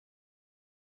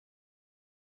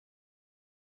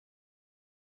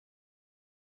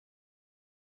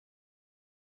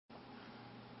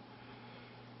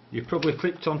You've probably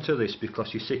clicked onto this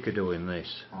because you're sick of doing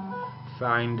this,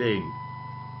 finding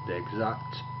the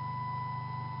exact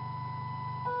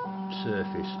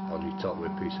surface on your top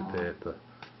with a piece of paper.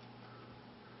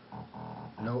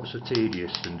 I know it's so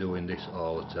tedious than doing this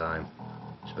all the time,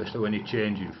 especially when you're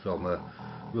changing from a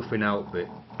roughing out bit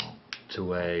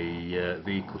to a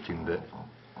V-cutting bit.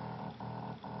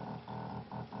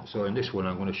 So in this one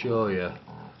I'm going to show you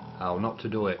how not to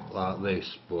do it like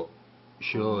this, but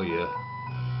show you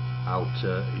how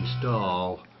to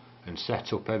install and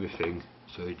set up everything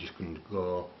so you're just going to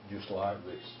go just like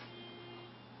this.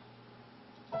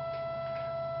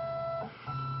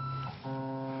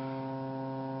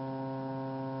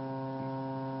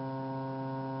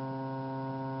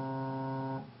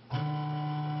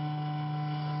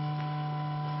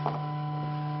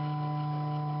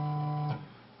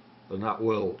 And that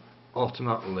will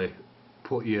automatically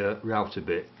put your router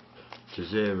bit to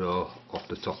 0 off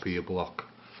the top of your block.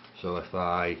 So if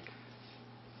I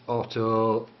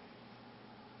auto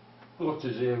go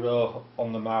to 0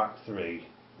 on the Mach3,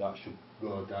 that should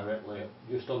go directly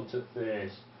just onto the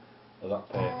face of that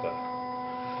paper.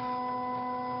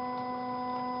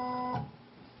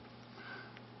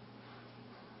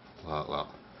 Like that.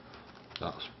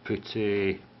 That's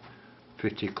pretty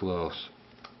close,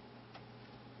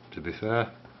 to be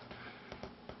fair.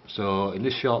 So in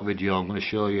this short video I'm going to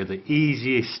show you the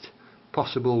easiest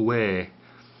possible way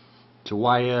to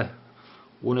wire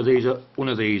one of these up,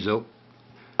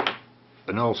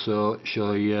 and also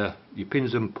show you your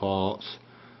pins and ports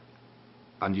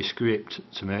and your script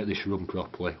to make this run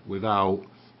properly without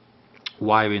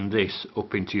wiring this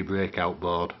up into your breakout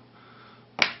board.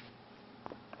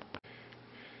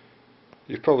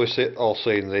 You've probably all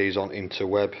seen these on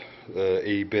interweb,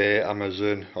 eBay,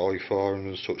 Amazon, all your forums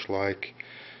and such like.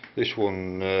 This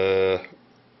one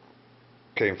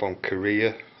came from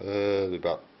Korea,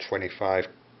 about 25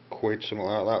 quid, something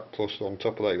like that, plus on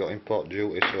top of that you got import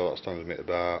duty, so that stands me at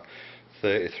about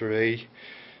 33.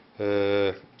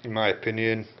 In my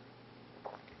opinion,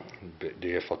 a bit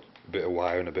dear for a bit of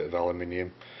wire and a bit of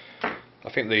aluminium.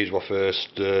 I think these were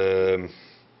first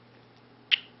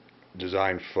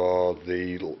designed for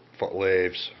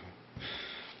lathes.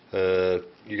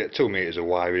 You get 2 meters of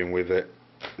wiring with it,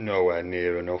 nowhere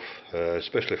near enough,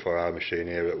 especially for our machine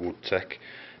here at WoodTech.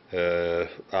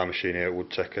 Our machine here at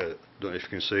WoodTech, I don't know if you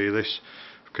can see this,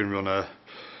 we can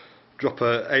drop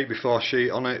a 8x4 sheet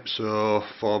on it, so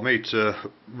for me to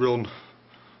run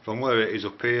from where it is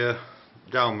up here,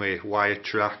 down my wire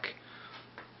track,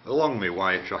 along my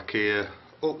wire track here,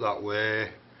 up that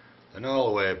way, and all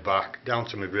the way back down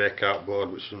to my breakout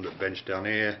board, which is under the bench down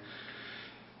here,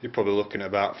 you're probably looking at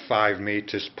about 5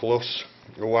 meters plus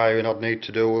of wiring I'd need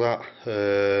to do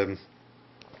that.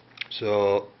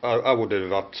 So I would have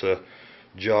had to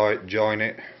join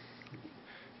it,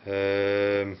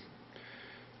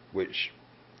 which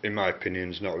in my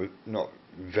opinion is not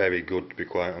very good, to be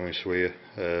quite honest with you.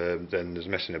 Then there's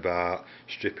messing about,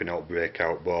 stripping out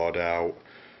breakout board out,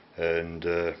 and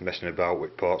messing about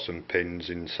with ports and pins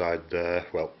inside there,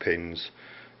 well, pins,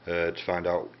 to find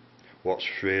out what's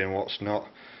free and what's not.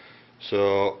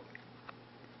 So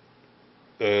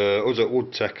us at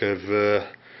WoodTech have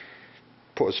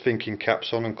put us thinking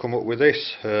caps on and come up with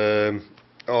this.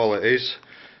 All it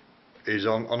is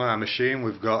on our machine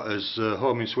we've got as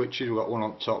homing switches. We've got one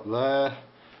on top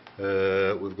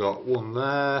there, we've got one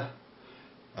there,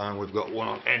 and we've got one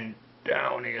on end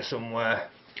down here somewhere.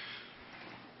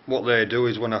 What they do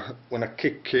is when I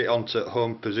kick it onto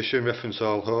home position, reference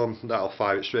all home, that'll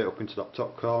fire it straight up into that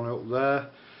top corner up there,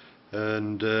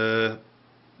 and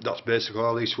that's basically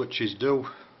all these switches do.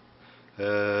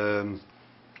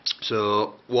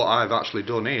 So what I've actually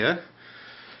done here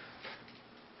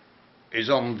is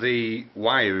on the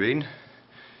wiring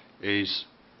is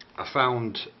I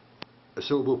found a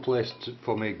suitable place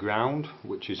for my ground,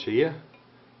 which is here.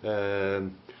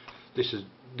 This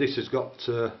has got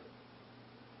to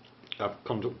have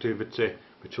conductivity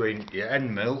between your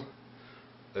end mill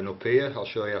and up here. I'll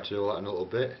show you how to do that in a little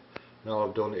bit. And all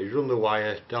I've done is run the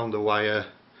wire down the wire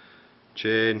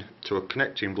chain to a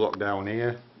connecting block down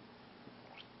here,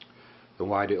 and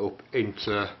wired it up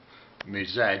into my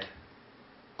Z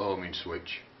homing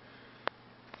switch.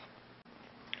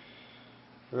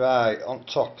 Right, on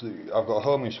top I've got a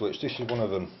homing switch. This is one of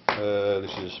them.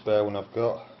 This is a spare one I've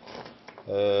got.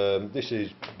 This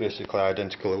is basically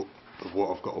identical of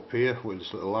what I've got up here with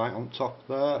this little light on top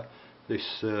there.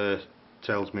 This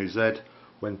tells me Z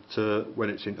when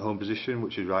it's in home position,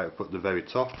 which is right up at the very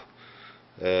top.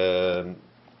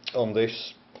 On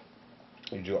this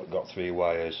you've got 3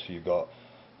 wires. You've got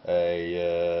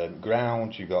a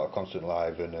ground, you've got a constant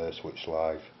live and a switch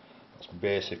live. That's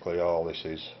basically all this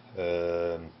is.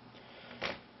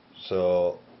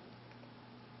 So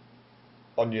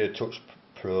on your touch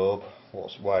probe,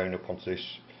 what's wiring up onto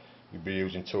this, you'll be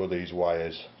using two of these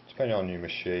wires, depending on your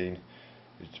machine,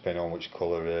 depending on which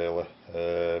colour really.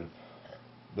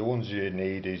 The ones you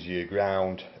need is your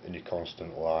ground and your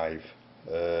constant live.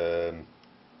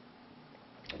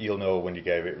 You'll know when you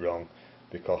get it wrong,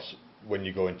 because when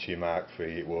you go into your Mach3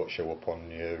 it won't show up on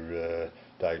your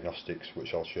diagnostics,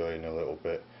 which I'll show you in a little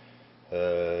bit.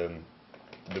 The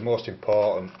most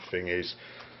important thing is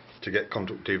to get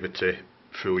conductivity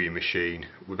through your machine.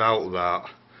 Without that,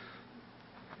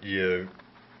 your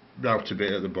router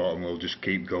bit at the bottom will just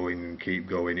keep going and keep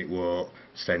going. It won't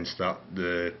sense that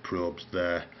the probe's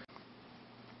there.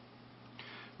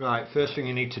 Right, first thing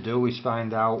you need to do is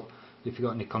find out if you've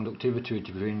got any conductivity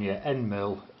between your end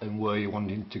mill and where you're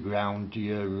wanting to ground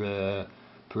your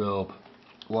probe.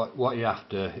 What you're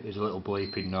after is a little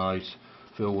bleeping noise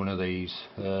through one of these.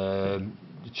 They're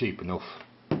cheap enough.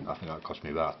 I think that cost me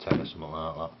about 10 or something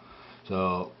like that.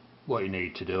 So what you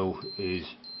need to do is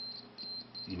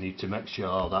you need to make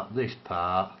sure that this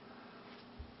part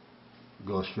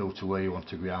goes through to where you want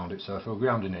to ground it. So if I'm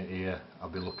grounding it here, I'll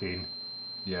be looking,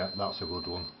 yeah, that's a good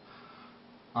one.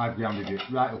 I've grounded it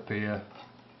right up here,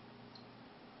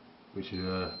 which is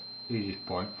the easiest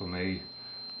point for me,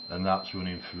 and that's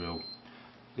running through.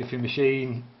 If your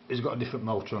machine has got a different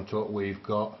motor on top we've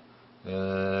got,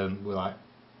 with like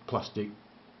plastic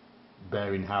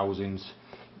bearing housings,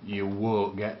 you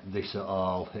won't get this at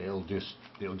all. It'll just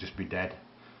be dead.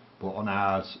 But on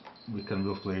ours, we can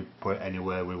roughly put it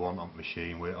anywhere we want on the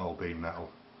machine with it all being metal.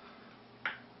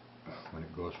 When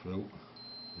it goes through,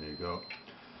 there you go.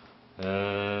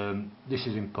 This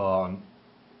is important.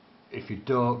 If you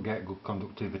don't get good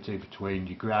conductivity between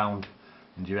your ground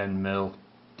and your end mill,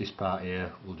 this part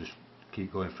here will just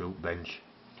keep going through the bench.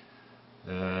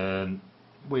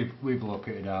 We've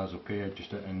located ours up here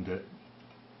just at end at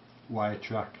wire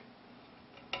track.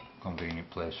 Convenient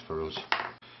place for us.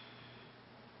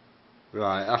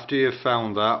 Right, after you've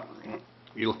found that,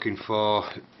 you're looking for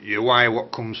your wire,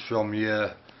 what comes from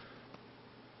your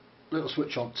little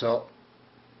switch on top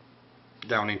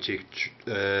down into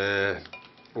your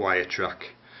wire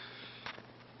track.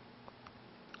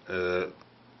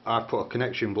 I put a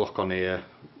connection block on here.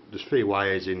 There's 3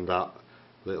 wires in that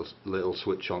little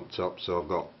switch on top, so I've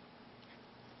got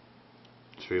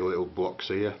 3 little blocks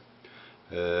here.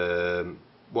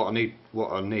 What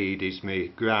I need is my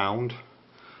ground,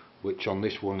 which on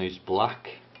this one is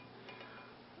black,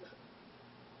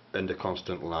 and a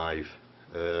constant live.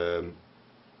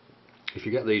 If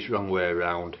you get these wrong way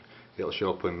around, it'll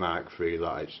show up in Mach3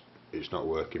 that it's not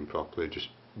working properly. Just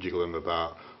jiggle them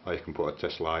about, or you can put a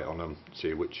test light on them,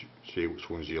 see which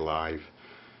one's your live.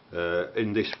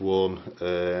 In this one,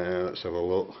 let's have a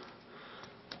look.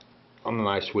 On the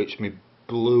live switch, my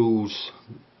blue's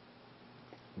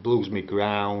my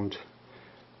ground,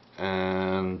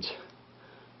 and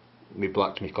my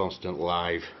black's my constant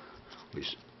live,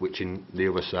 which in the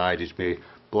other side is my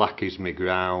black is my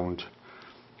ground,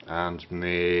 and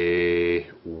my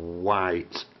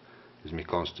white is my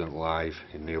constant live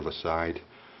in the other side.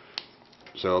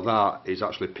 So that is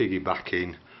actually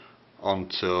piggybacking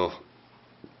onto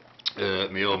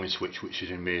my homing switch, which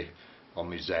is on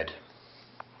my Z.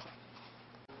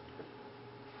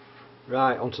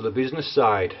 Right, onto the business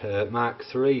side,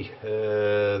 Mach3.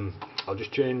 I'll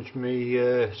just change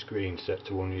my screen set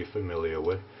to one you're familiar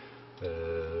with.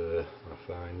 I'll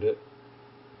find it.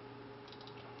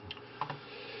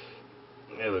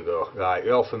 There we go. Right,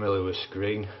 you're all familiar with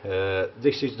screen.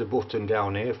 This is the button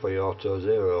down here for your auto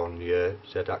zero on your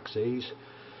Z axis.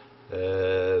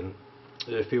 There's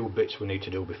a few bits we need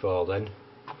to do before then.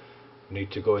 We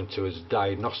need to go into as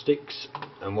diagnostics,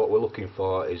 and what we're looking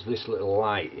for is this little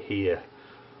light here.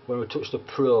 When we touch the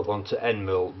probe onto end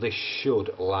mill, this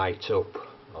should light up.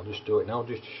 I'll just do it now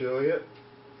just to show you.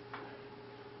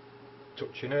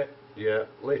 Touching it, yeah,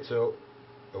 lit up,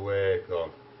 away,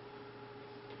 gone.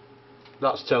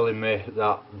 That's telling me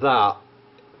that that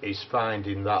is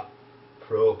finding that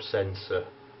probe sensor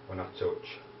when I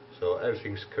touch. So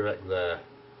everything's correct there.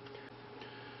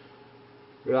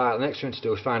 Right, the next thing to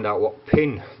do is find out what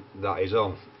pin that is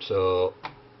on. So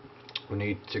we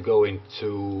need to go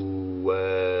into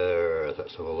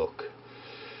let's have a look.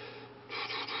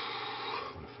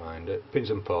 I want to find it.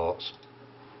 Pins and ports.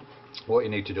 What you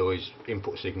need to do is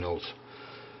input signals.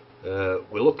 We're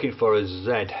looking for a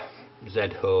Z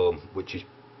home, which is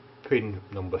pin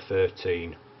number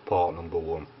 13, port number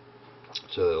 1.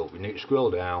 So we need to scroll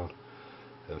down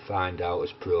and find out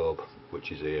as probe,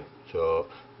 which is here. So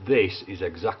this is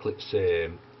exactly the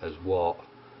same as what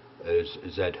as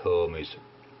Z home is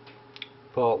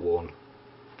port 1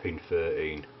 pin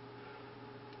 13.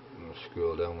 I'll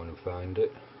scroll down when I find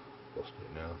it. Lost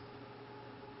it now.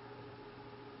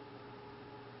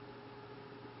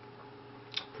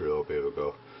 Probe, here we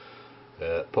go.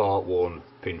 Port 1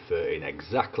 pin 13,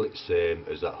 exactly the same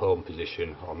as that home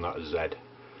position on that Z.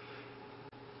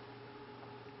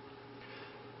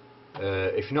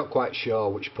 If you're not quite sure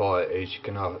which port it is, you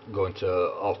can go into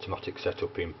automatic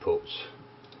setup inputs,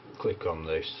 click on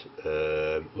this,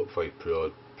 look for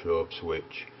your probe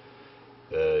switch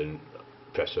and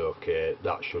press OK.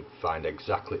 That should find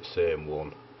exactly the same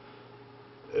one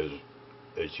as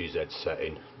your Z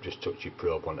setting. Just touch your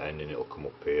probe on end and it'll come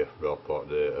up here, raw port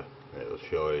data. It'll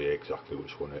show you exactly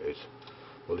which one it is.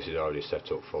 Well, this is already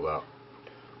set up for that.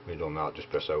 When you've done that, just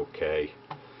press OK.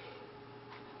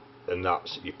 And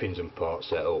that's your pins and ports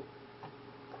set up.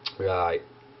 Right,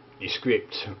 your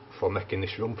script for making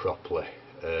this run properly.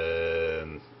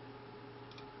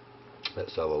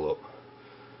 Let's have a look.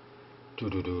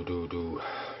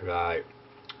 Right,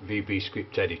 VB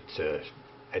script editor,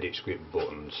 edit script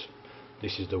buttons.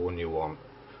 This is the one you want.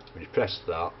 When you press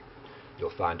that,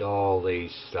 you'll find all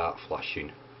these start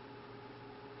flashing.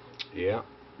 Yeah,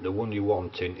 the one you're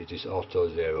wanting is this auto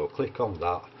 0. Click on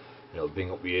that and it'll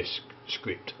bring up your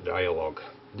script dialog.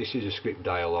 This is a script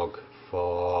dialog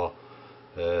for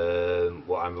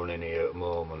what I'm running here at the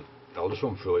moment. I'll just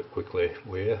run through it quickly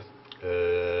with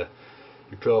you.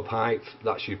 Your probe height,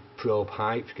 that's your probe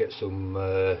height. Get some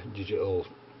digital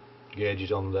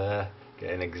gauges on there,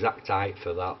 get an exact height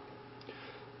for that.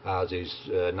 Ours is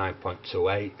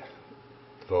 9.28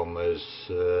 from his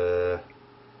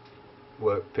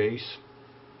workpiece.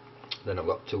 Then I've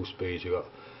got two speeds. You've got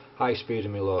high speed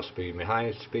and my low speed. My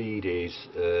high speed is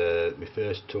my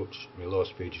first touch, my low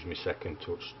speed is my second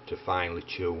touch, to finely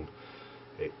tune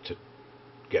it to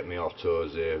get me auto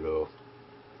 0.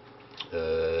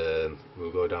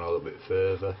 We'll go down a little bit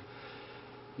further.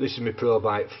 This is my probe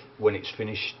height when it's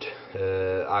finished.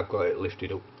 I've got it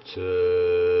lifted up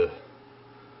to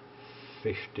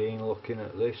 15 looking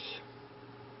at this.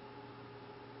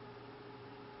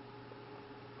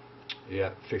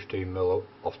 Yeah, 15 mil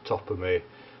off top of me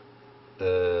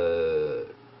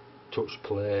touch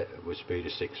plate with speed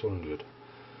of 600.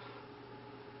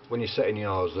 When you're setting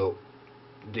yours up,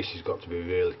 this has got to be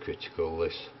really critical.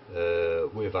 This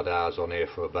we've had ours on here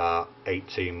for about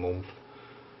 18 months,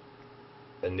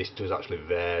 and this does actually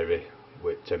vary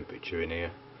with temperature in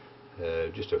here.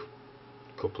 Just a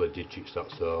couple of digits,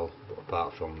 that's all. But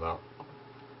apart from that,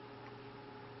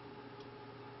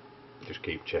 just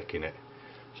keep checking it.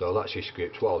 So that's your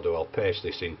script. What I'll do, I'll paste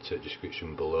this into the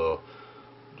description below.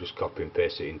 Just copy and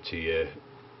paste it into your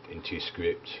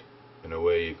script, and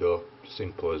away you go.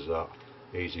 Simple as that.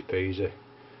 Easy peasy.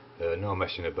 No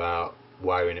messing about,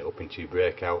 wiring it up into your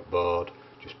breakout board.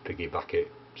 Just piggyback it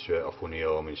straight off one of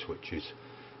your homing switches.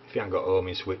 If you haven't got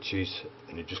homing switches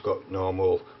and you've just got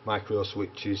normal micro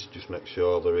switches, just make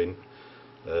sure they're in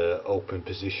open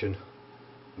position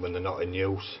when they're not in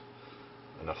use,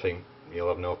 and I think you'll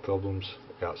have no problems.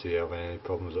 I can't see you having any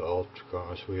problems at all, to be quite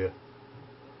honest with you.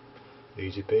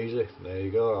 Easy peasy, there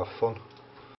you go, have fun.